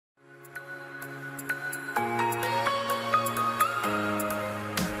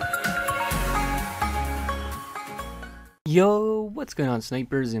Yo, what's going on,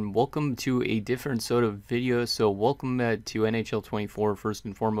 snipers, and welcome to a different sort of video. So welcome to NHL 24 first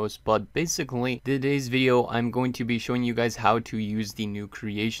and foremost, but basically today's video I'm going to be showing you guys how to use the new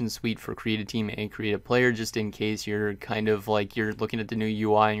creation suite for create a team and create a player, just in case you're kind of like you're looking at the new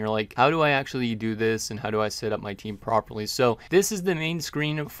UI and you're like, how do I actually do this and how do I set up my team properly? So this is the main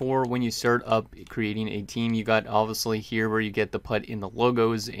screen for when you start up creating a team. You got obviously here where you get to put in the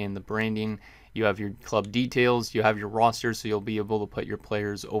logos and the branding. You have your club details, you have your roster, so you'll be able to put your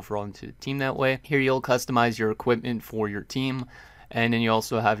players over onto the team that way. Here you'll customize your equipment for your team, and then you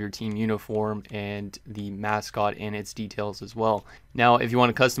also have your team uniform and the mascot and its details as well. Now, if you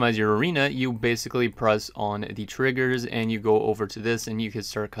want to customize your arena, you basically press on the triggers and you go over to this and you can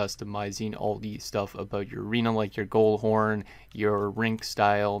start customizing all the stuff about your arena, like your goal horn, your rink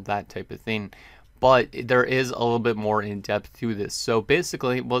style, that type of thing. But there is a little bit more in depth to this. So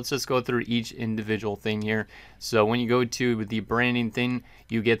basically, let's just go through each individual thing here. So when you go to the branding thing,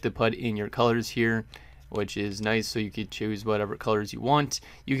 you get to put in your colors here, which is nice. So you could choose whatever colors you want.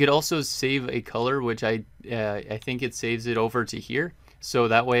 You could also save a color, which I think it saves it over to here. So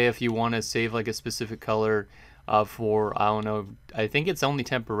that way, if you want to save like a specific color for, I don't know, I think it's only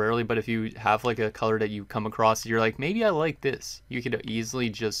temporarily, but if you have like a color that you come across, you're like, maybe I like this, you could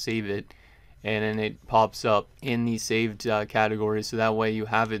easily just save it. And then it pops up in the saved category, so that way you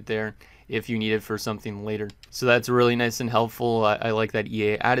have it there if you need it for something later. So that's really nice and helpful. I like that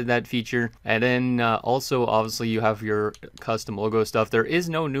EA added that feature. And then also, obviously, you have your custom logo stuff. There is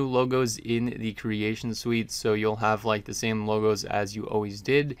no new logos in the creation suite, so you'll have like the same logos as you always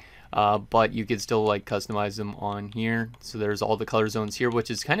did. But you could still like customize them on here. So there's all the color zones here,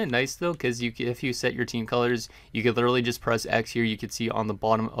 which is kind of nice though, because if you set your team colors, you could literally just press X here. You could see on the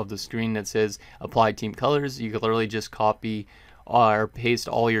bottom of the screen that says apply team colors. You could literally just copy or paste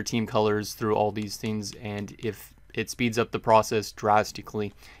all your team colors through all these things, and if it speeds up the process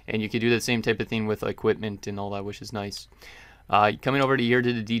drastically. And you could do the same type of thing with equipment and all that, which is nice. Coming over to here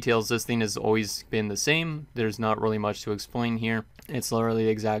to the details, this thing has always been the same. There's not really much to explain here. It's literally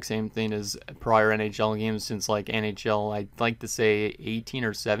the exact same thing as prior NHL games since like NHL, I'd like to say 18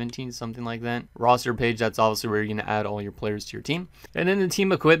 or 17, something like that. Roster page, that's obviously where you're going to add all your players to your team. And then the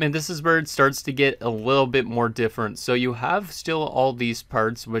team equipment, this is where it starts to get a little bit more different. So you have still all these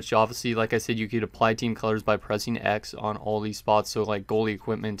parts, which obviously, like I said, you could apply team colors by pressing X on all these spots. So like goalie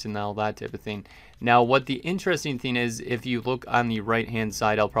equipment and all that type of thing. Now, what the interesting thing is, if you look on the right hand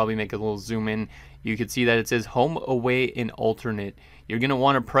side, I'll probably make a little zoom in. You can see that it says home, away, and alternate. You're going to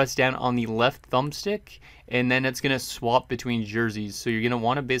want to press down on the left thumbstick, and then it's going to swap between jerseys. So you're going to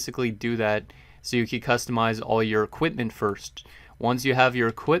want to basically do that so you can customize all your equipment first. Once you have your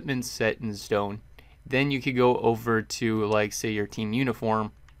equipment set in stone, then you could go over to, like, say, your team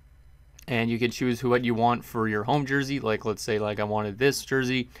uniform, and you could choose what you want for your home jersey. Like, let's say, like, I wanted this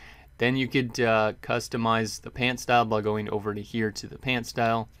jersey. Then you could customize the pant style by going over to here to the pant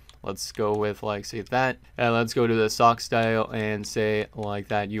style. Let's go with like say that, and let's go to the sock style and say like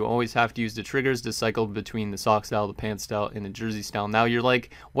that. You always have to use the triggers to cycle between the sock style, the pant style, and the jersey style. Now you're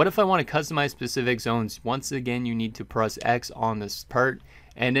like, what if I want to customize specific zones? Once again, you need to press X on this part,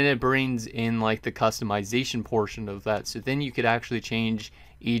 and then it brings in like the customization portion of that. So then you could actually change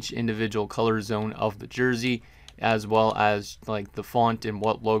each individual color zone of the jersey, as well as like the font and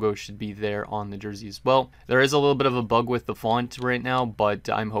what logo should be there on the jersey as well. There is a little bit of a bug with the font right now, but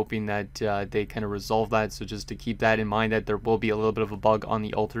I'm hoping that they kind of resolve that. So just to keep that in mind, that there will be a little bit of a bug on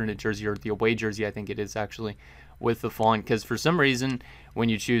the alternate jersey, or the away jersey, I think it is actually, with the font. Because for some reason, when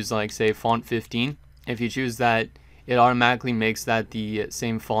you choose like say font 15, if you choose that, it automatically makes that the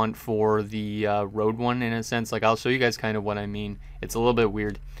same font for the road one in a sense. Like I'll show you guys kind of what I mean. It's a little bit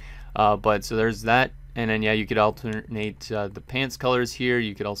weird. But so there's that. And then yeah, you could alternate the pants colors here.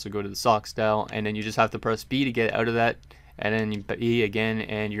 You could also go to the sock style, and then you just have to press B to get out of that, and then B again,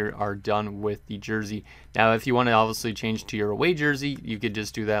 and you are done with the jersey. Now if you want to obviously change to your away jersey, you could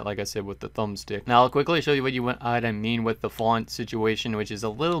just do that, like I said, with the thumbstick. Now I'll quickly show you what I mean with the font situation, which is a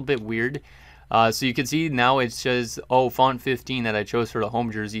little bit weird. So you can see now it says, oh, font 15 that I chose for the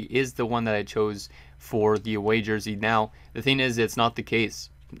home jersey is the one that I chose for the away jersey. Now the thing is, it's not the case.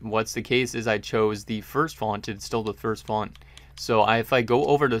 What's the case is I chose the first font. It's still the first font. So if I go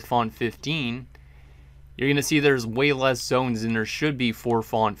over to font 15, you're going to see there's way less zones than there should be for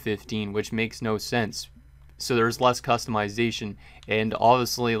font 15, which makes no sense. So there's less customization, and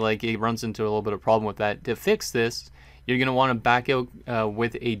obviously like it runs into a little bit of problem with that. To fix this, you're going to want to back out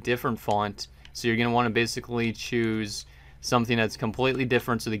with a different font. So you're going to want to basically choose something that's completely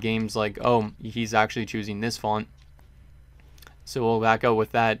different, so the game's like, oh, he's actually choosing this font. So we'll back out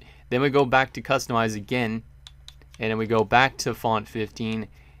with that. Then we go back to customize again, and then we go back to font 15.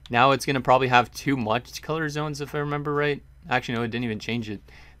 Now it's going to probably have too much color zones if I remember right. Actually, no, it didn't even change it.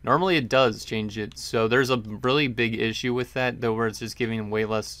 Normally it does change it, so there's a really big issue with that though, where it's just giving way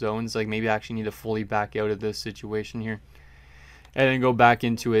less zones. Like maybe I actually need to fully back out of this situation here and then go back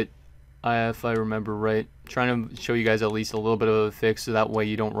into it, if I remember right. Trying to show you guys at least a little bit of a fix so that way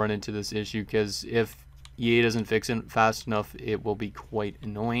you don't run into this issue, because if EA doesn't fix it fast enough, it will be quite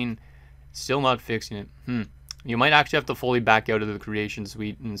annoying. Still not fixing it. You might actually have to fully back out of the creation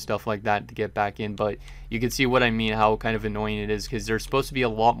suite and stuff like that to get back in, but you can see what I mean, how kind of annoying it is, because there's supposed to be a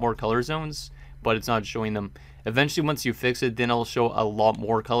lot more color zones, but it's not showing them. Eventually, once you fix it, then it'll show a lot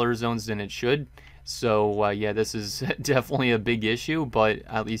more color zones than it should. So yeah, this is definitely a big issue, but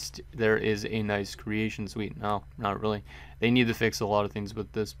at least there is a nice creation suite. No, not really. They need to fix a lot of things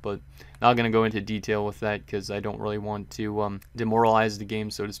with this, but not going to go into detail with that because I don't really want to demoralize the game,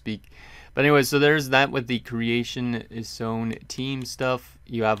 so to speak. But anyway, so there's that with the creation zone team stuff.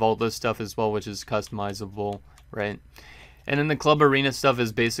 You have all this stuff as well, which is customizable, right? And then the club arena stuff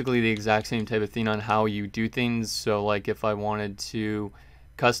is basically the exact same type of thing on how you do things. So like if I wanted to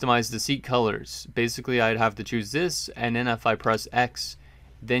customize the seat colors, basically I'd have to choose this, and then if I press X,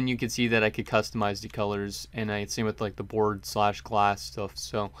 then you can see that I could customize the colors. And I same with like the board / glass stuff.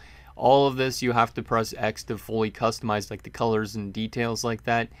 So all of this you have to press X to fully customize like the colors and details like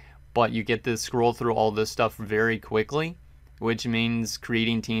that. But you get to scroll through all this stuff very quickly, which means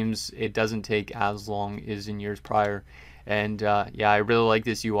creating teams, it doesn't take as long as in years prior. And yeah, I really like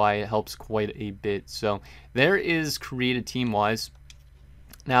this UI. It helps quite a bit. So there is create a team wise.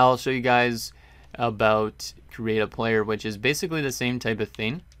 Now I'll show you guys about create a player, which is basically the same type of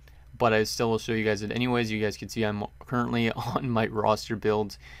thing, but I still will show you guys it anyways. You guys can see I'm currently on my roster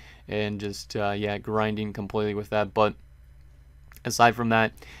build and just yeah, grinding completely with that. But aside from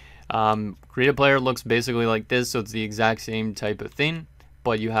that, create a player looks basically like this, so it's the exact same type of thing,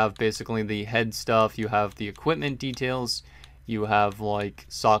 but you have basically the head stuff, you have the equipment details, you have like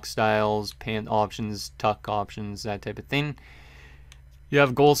sock styles, pant options, tuck options, that type of thing. You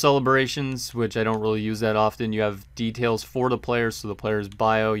have goal celebrations, which I don't really use that often. You have details for the player, so the player's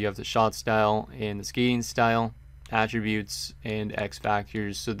bio, you have the shot style and the skating style, attributes, and X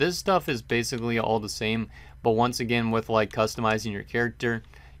factors. So this stuff is basically all the same, but once again with like customizing your character,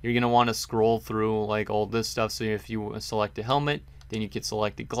 you're going to want to scroll through like all this stuff. So if you select a helmet, then you can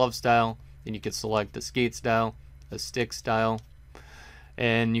select the glove style, then you can select the skate style, a stick style,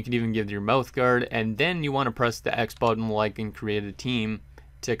 and you can even give your mouth guard, and then you want to press the X button like in create a team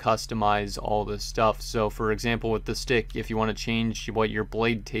to customize all this stuff. So for example with the stick, if you want to change what your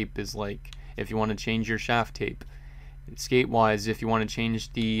blade tape is like, if you want to change your shaft tape, skate wise, if you want to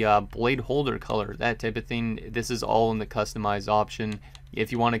change the blade holder color, that type of thing, this is all in the customize option.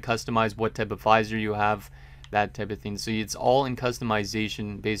 If you want to customize what type of visor you have, that type of thing. So it's all in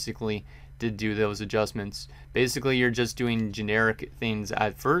customization basically to do those adjustments. Basically you're just doing generic things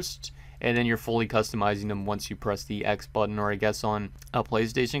at first, and then you're fully customizing them once you press the X button. Or I guess on a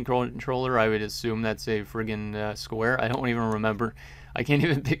PlayStation controller, I would assume that's a friggin' square. I don't even remember. I can't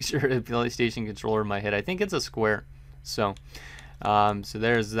even picture a PlayStation controller in my head. I think it's a square. So so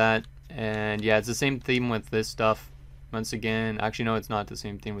there's that. And yeah, it's the same theme with this stuff. Once again, actually no, it's not the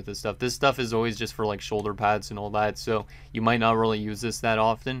same thing with this stuff. This stuff is always just for like shoulder pads and all that, so you might not really use this that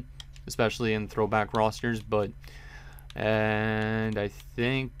often, especially in throwback rosters. But and I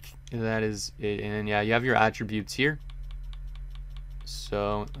think that is it. And yeah, you have your attributes here,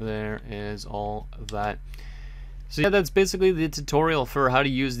 so there is all of that. So yeah, that's basically the tutorial for how to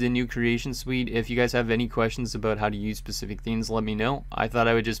use the new creation suite. If you guys have any questions about how to use specific things, let me know. I thought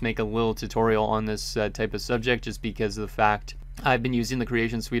I would just make a little tutorial on this type of subject just because of the fact I've been using the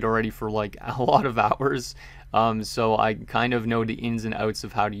creation suite already for like a lot of hours. So I kind of know the ins and outs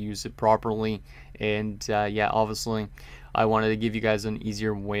of how to use it properly. And yeah, obviously I wanted to give you guys an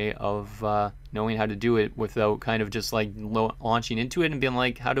easier way of knowing how to do it without kind of just like launching into it and being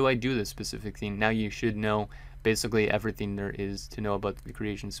like, how do I do this specific thing? Now you should know basically everything there is to know about the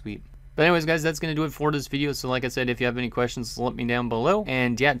creation suite. But anyways guys, that's going to do it for this video. So like I said, if you have any questions, let me down below.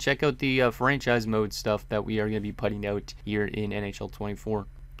 And yeah, check out the franchise mode stuff that we are going to be putting out here in NHL 24.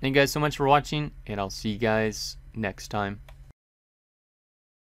 Thank you guys so much for watching, and I'll see you guys next time.